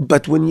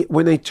 But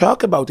when I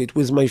talk about it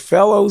with my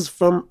fellows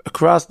from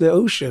across the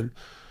ocean,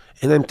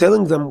 and I'm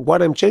telling them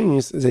what I'm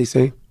changing, they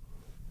say,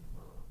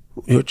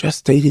 you're just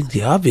stating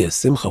the obvious,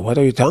 Simcha. What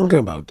are you talking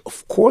about?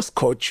 Of course,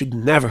 court should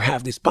never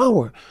have this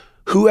power.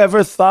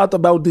 Whoever thought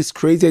about this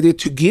crazy idea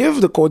to give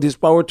the court this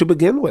power to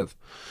begin with?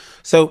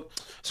 So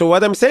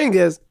what I'm saying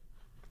is,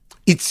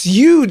 it's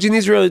huge in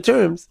Israeli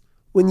terms.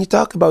 When you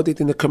talk about it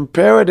in a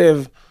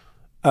comparative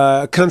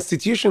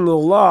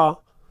constitutional law,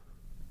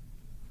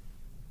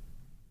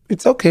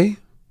 it's okay.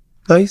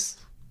 Nice.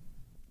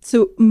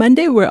 So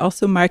Monday, we're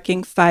also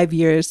marking 5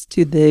 years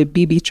to the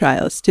Bibi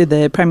trials, to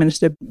the Prime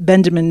Minister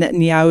Benjamin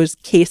Netanyahu's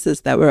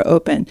cases that were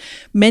open.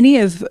 Many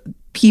of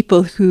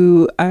people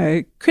who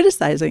are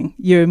criticizing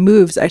your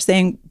moves are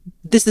saying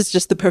this is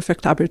just the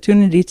perfect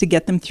opportunity to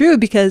get them through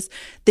because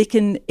they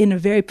can, in a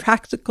very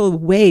practical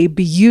way,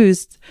 be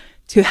used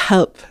to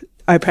help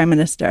our Prime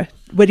Minister.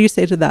 What do you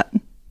say to that?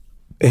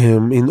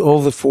 In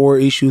all the 4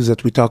 issues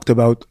that we talked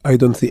about, I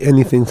don't see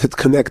anything that's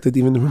connected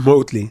even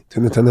remotely to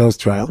Netanyahu's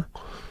trial.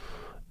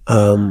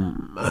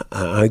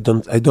 I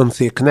don't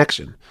see a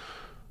connection.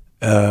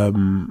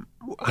 I'm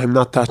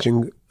not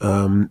touching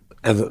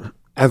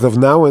as of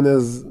now,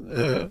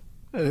 and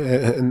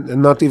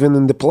not even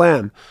in the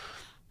plan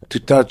to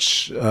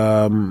touch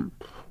the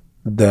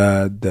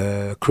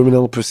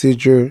criminal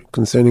procedure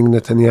concerning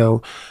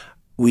Netanyahu.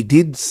 We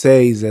did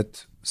say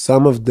that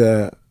some of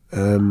the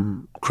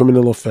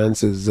criminal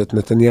offenses that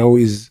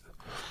Netanyahu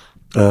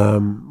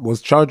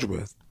was charged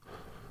with,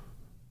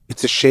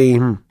 it's a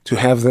shame to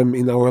have them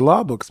in our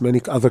law books. Many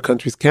other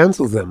countries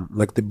cancel them,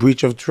 like the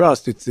breach of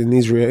trust. It's in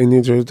Israel. In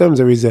Israel terms,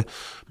 there is a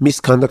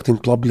misconduct in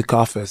public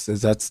office,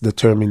 as that's the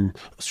term in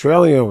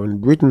Australia or in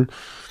Britain,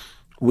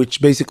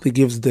 which basically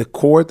gives the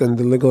court and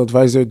the legal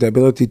advisor the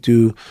ability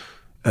to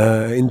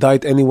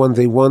indict anyone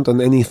they want on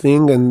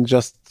anything and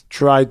just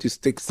try to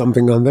stick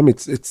something on them.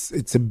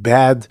 It's a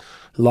bad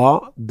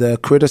law. The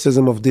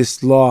criticism of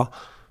this law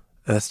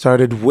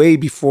started way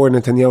before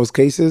Netanyahu's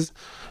cases.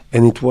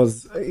 And it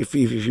was, if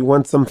you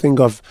want something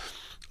of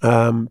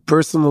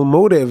personal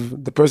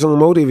motive, the personal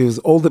motive is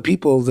all the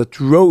people that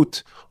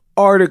wrote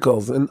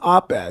articles and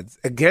op-eds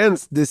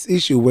against this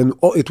issue when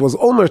it was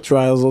Olmer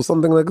trials or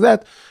something like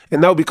that.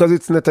 And now because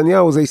it's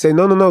Netanyahu, they say,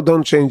 no,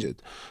 don't change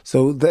it.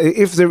 So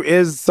if there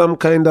is some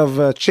kind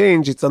of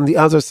change, it's on the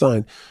other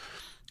side.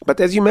 But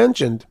as you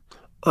mentioned,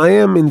 I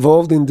am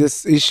involved in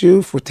this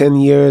issue for 10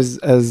 years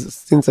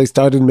since I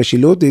started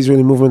Meshilot, the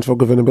Israeli Movement for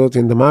Governability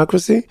and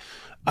Democracy.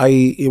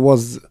 I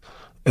was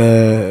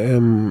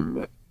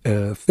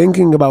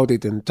thinking about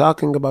it and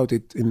talking about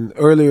it in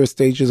earlier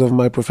stages of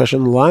my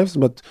professional lives,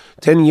 but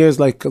 10 years,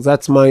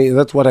 that's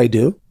what I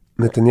do.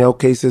 Netanyahu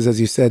cases, as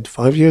you said,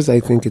 5 years. I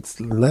think it's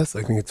less.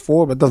 I think it's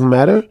 4, but it doesn't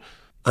matter.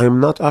 I'm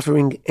not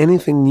offering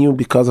anything new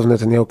because of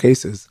Netanyahu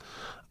cases.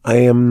 I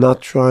am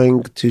not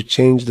trying to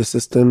change the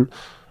system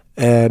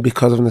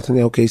because of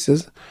Netanyahu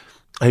cases.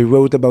 I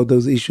wrote about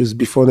those issues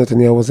before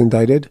Netanyahu was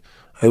indicted.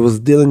 I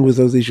was dealing with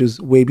those issues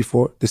way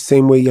before, the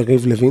same way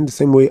Yariv Levin, the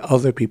same way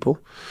other people.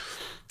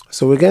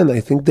 So again, I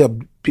think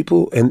the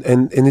people, and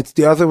it's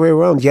the other way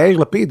around. Yair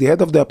Lapid, the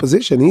head of the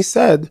opposition, he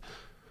said,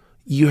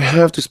 you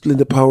have to split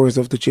the powers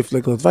of the chief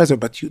legal advisor,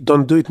 but you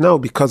don't do it now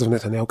because of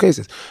Netanyahu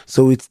cases.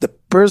 So it's the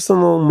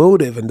personal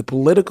motive and the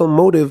political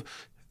motive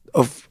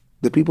of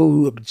the people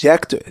who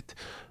object to it.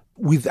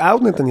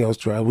 Without Netanyahu's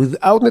trial,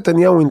 without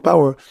Netanyahu in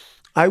power,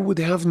 I would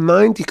have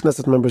 90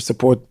 Knesset members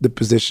support the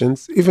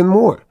positions, even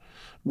more,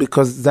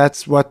 because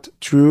that's what's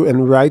true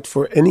and right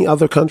for any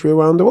other country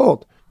around the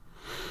world.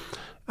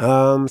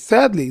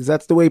 Sadly,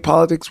 that's the way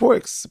politics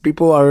works.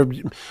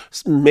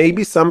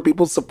 Maybe some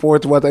people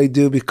support what I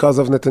do because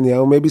of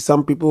Netanyahu. Maybe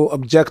some people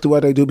object to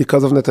what I do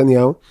because of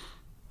Netanyahu.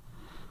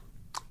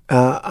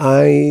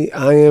 I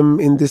am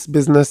in this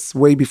business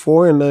way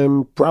before, and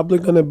I'm probably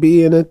going to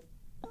be in it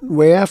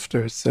way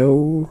after.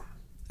 So,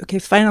 okay,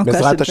 final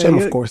question Hashem, for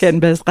you. Of course.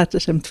 Bezrat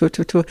Hashem,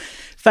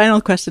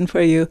 Final question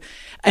for you.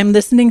 I'm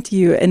listening to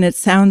you, and it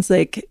sounds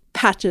like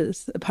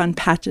patches upon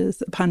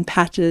patches upon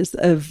patches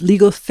of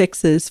legal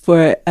fixes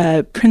for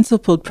a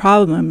principled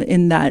problem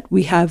in that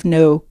we have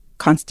no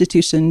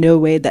constitution, no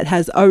way that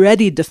has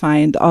already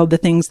defined all the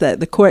things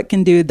that the court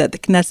can do, that the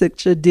Knesset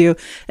should do,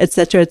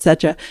 etc.,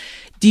 etc.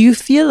 Do you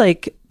feel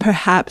like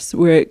perhaps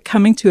we're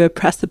coming to a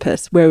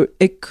precipice where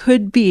it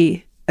could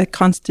be a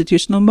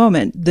constitutional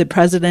moment? The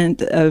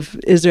president of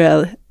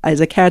Israel,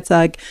 Isaac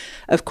Herzog,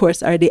 of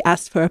course, already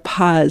asked for a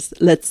pause.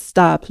 Let's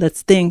stop,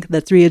 let's think,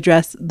 let's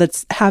readdress,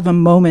 let's have a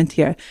moment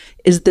here.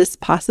 Is this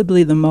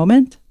possibly the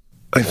moment?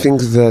 I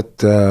think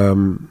that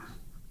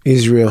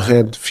Israel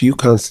had few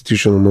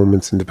constitutional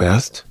moments in the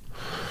past.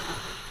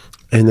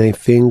 And I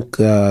think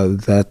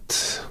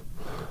that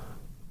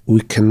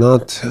we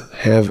cannot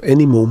have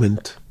any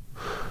moment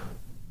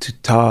to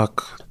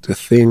talk, to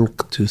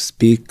think, to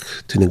speak,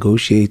 to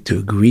negotiate, to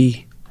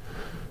agree,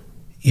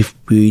 if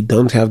we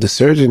don't have the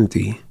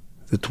certainty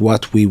that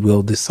what we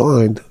will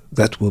decide,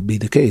 that will be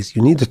the case.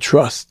 You need to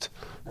trust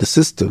the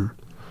system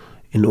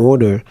in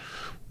order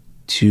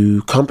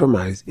to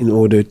compromise, in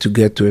order to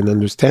get to an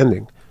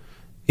understanding.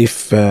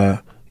 If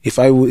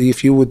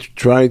you would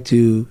try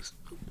to,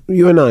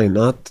 you and I,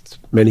 not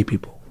many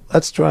people,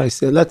 let's try,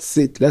 say, let's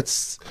sit,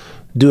 let's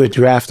do a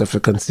draft of a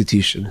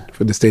constitution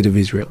for the state of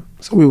Israel.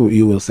 So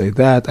you will say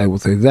that, I will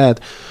say that.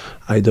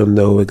 I don't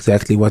know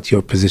exactly what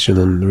your position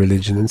on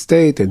religion and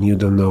state, and you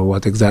don't know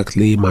what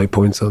exactly my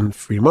points on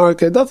free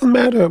market. Doesn't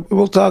matter. We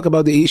will talk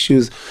about the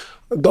issues,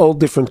 all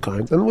different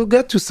kinds, and we'll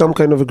get to some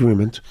kind of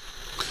agreement.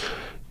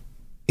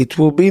 It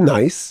will be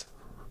nice.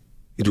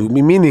 It will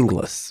be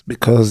meaningless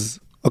because,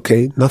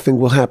 okay, nothing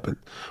will happen.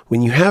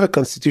 When you have a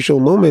constitutional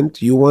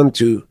moment, you want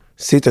to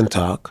sit and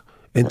talk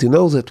and to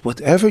know that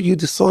whatever you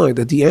decide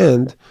at the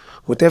end,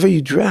 whatever you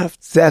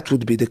draft, that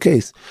would be the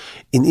case.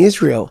 In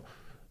Israel,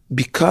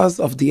 because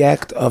of the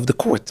act of the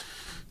court,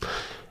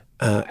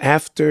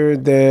 after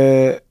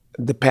the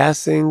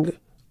passing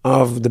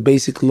of the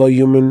basic law,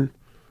 human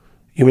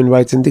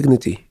rights and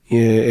dignity,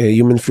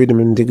 human freedom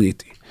and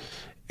dignity,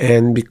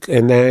 and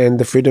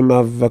the freedom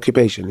of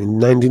occupation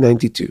in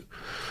 1992,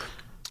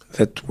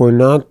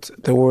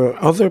 there were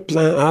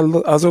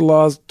other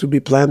laws to be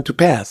planned to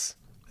pass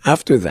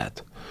after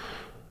that,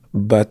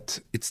 but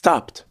it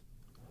stopped.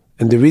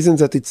 And the reason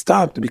that it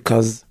stopped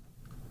because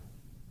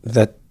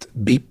that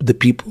the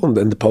people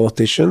and the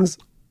politicians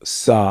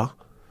saw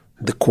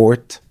the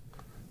court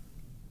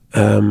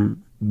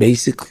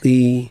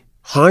basically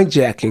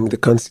hijacking the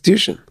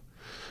Constitution,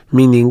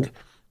 meaning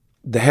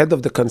the head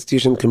of the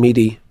Constitution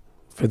Committee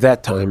for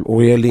that time,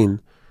 Uri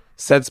Lin,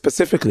 said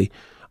specifically,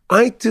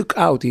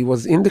 he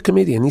was in the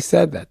committee and he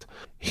said that.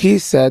 He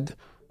said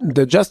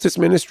the Justice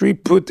Ministry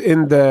put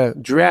in the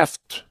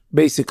draft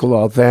basic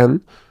law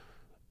then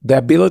the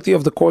ability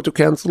of the court to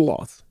cancel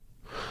laws.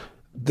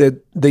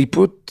 They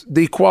put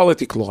the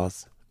equality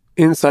clause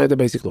inside the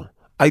basic law.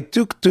 I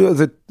took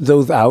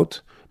those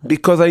out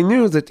because I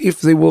knew that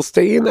if they will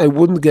stay in, I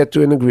wouldn't get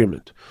to an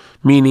agreement.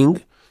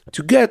 Meaning,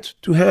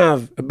 to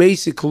have a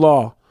basic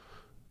law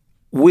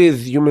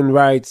with human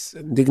rights,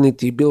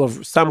 dignity,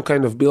 some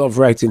kind of Bill of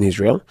Rights in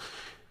Israel,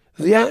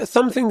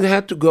 something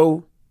had to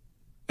go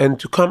and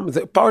to come.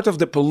 Part of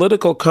the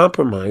political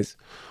compromise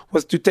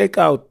was to take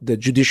out the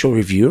judicial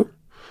review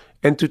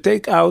and to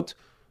take out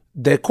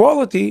the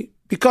equality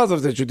because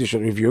of the judicial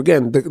review.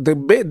 Again,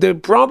 the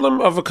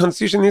problem of a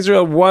constitution in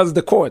Israel was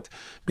the court,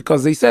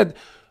 because they said,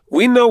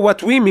 we know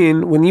what we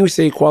mean when you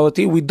say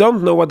equality, we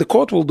don't know what the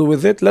court will do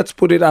with it, let's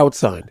put it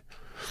outside.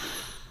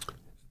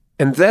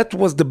 And that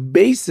was the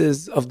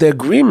basis of the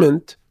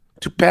agreement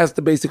to pass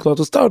the basic law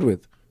to start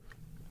with.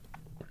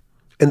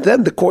 And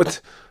then the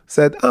court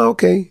said,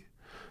 okay,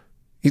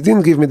 you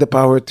didn't give me the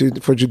power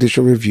for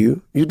judicial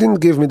review. You didn't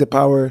give me the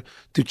power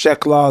to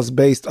check laws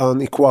based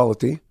on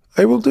equality.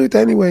 I will do it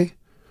anyway.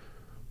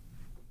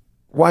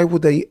 Why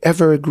would I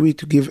ever agree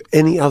to give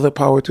any other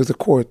power to the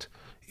court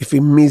if he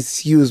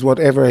misused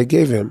whatever I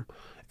gave him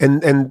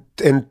and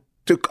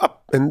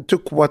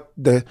took what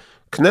the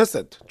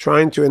Knesset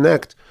trying to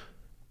enact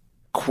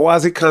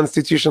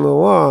quasi-constitutional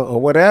law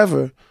or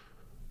whatever?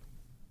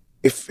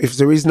 If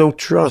there is no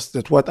trust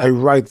that what I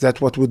write,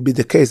 that what would be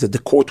the case, that the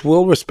court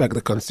will respect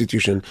the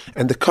Constitution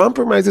and the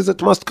compromises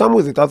that must come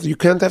with it. You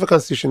can't have a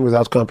Constitution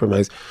without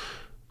compromise.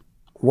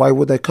 Why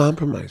would I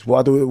compromise?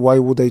 Why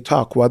would I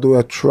talk? Why do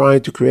I try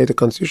to create a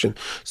Constitution?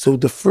 So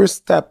the first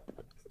step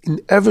in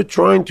ever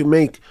trying to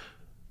make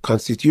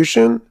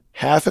Constitution,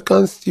 half a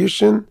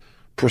Constitution,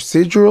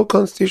 procedural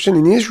Constitution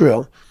in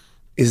Israel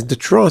is the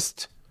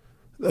trust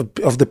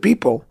of the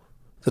people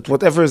that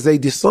whatever they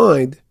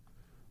decide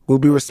will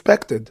be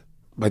respected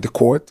by the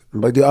court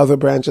and by the other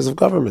branches of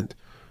government.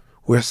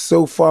 We're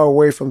so far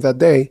away from that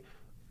day,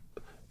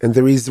 and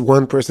there is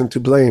one person to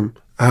blame,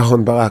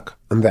 Aaron Barak,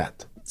 on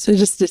that. So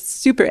just to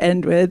super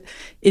end with,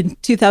 in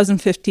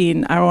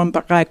 2015, Aaron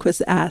Barak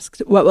was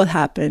asked, what will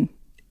happen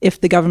if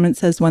the government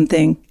says one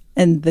thing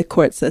and the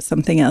court says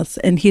something else?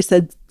 And he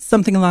said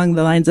something along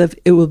the lines of,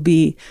 it will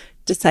be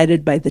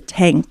decided by the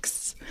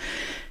tanks.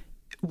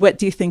 What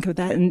do you think of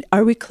that? And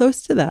are we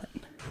close to that?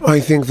 I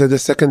think that the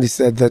second he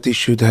said that he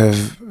should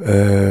have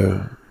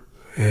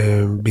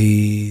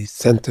be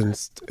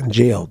sentenced and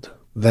jailed.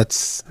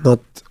 That's not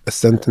a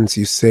sentence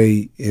you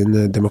say in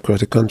a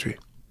democratic country,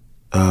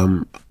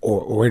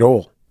 or at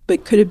all.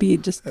 But could it be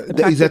just a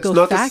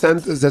practical fact?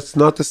 That's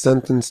not a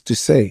sentence to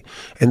say.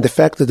 And the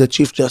fact that the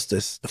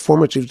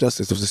former Chief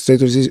Justice of the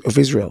State of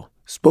Israel,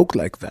 spoke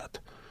like that,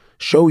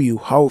 show you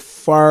how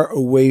far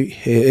away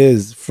he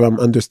is from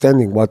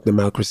understanding what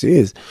democracy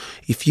is.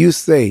 If you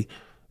say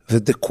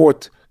that the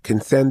court can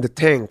send the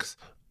tanks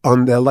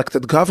on the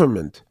elected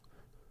government,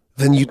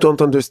 then you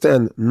don't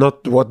understand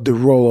not what the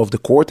role of the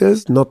court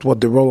is, not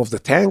what the role of the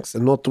tanks,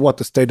 and not what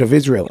the state of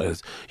Israel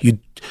is.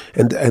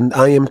 And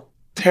I am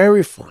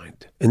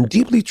terrified and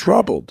deeply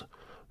troubled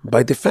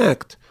by the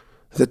fact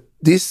that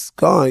this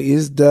guy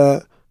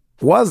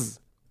was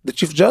the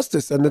Chief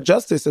Justice and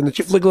the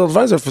Chief Legal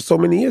Advisor for so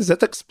many years.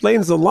 That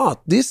explains a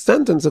lot. This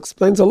sentence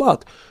explains a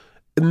lot.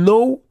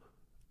 No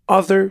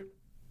other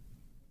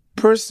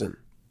person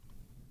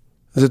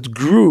that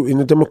grew in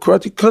a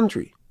democratic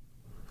country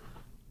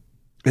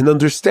and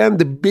understand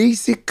the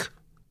basic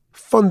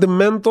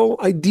fundamental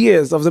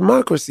ideas of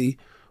democracy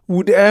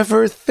would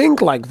ever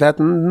think like that,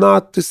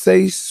 not to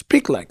say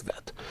speak like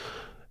that.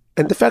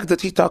 And the fact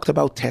that he talked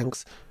about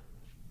tanks,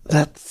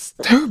 That's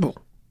terrible.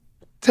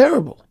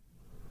 Terrible.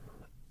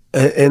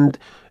 And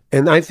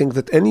I think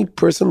that any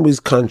person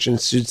with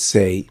conscience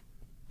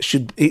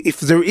should, if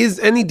there is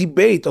any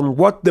debate on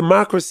what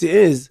democracy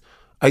is,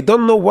 I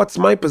don't know what's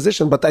my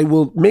position, but I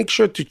will make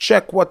sure to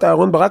check what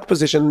Aaron Barak's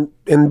position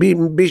and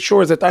be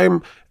sure that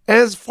I'm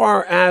as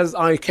far as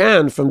I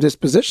can from this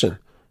position.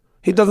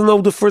 He doesn't know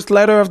the first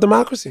letter of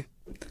democracy.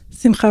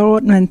 Simcha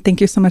Rotman,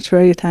 thank you so much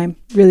for your time.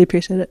 Really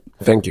appreciate it.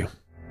 Thank you.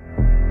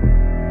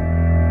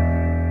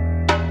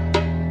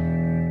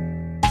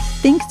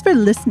 Thanks for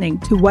listening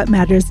to What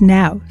Matters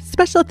Now.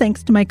 Special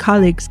thanks to my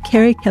colleagues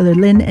Carrie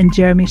Keller-Lynn and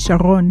Jeremy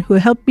Sharon, who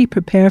helped me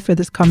prepare for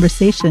this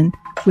conversation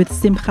with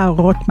Simcha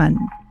Rotman.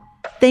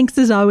 Thanks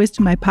as always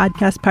to my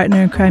podcast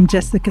partner in crime,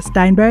 Jessica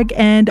Steinberg,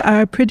 and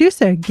our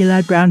producer,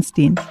 Gilad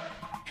Brownstein.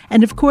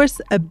 And of course,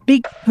 a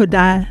big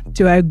toda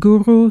to our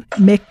guru,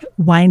 Mick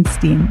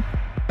Weinstein.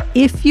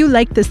 If you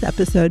like this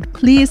episode,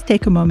 please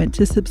take a moment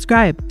to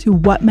subscribe to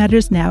What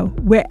Matters Now,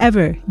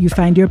 wherever you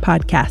find your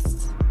podcasts.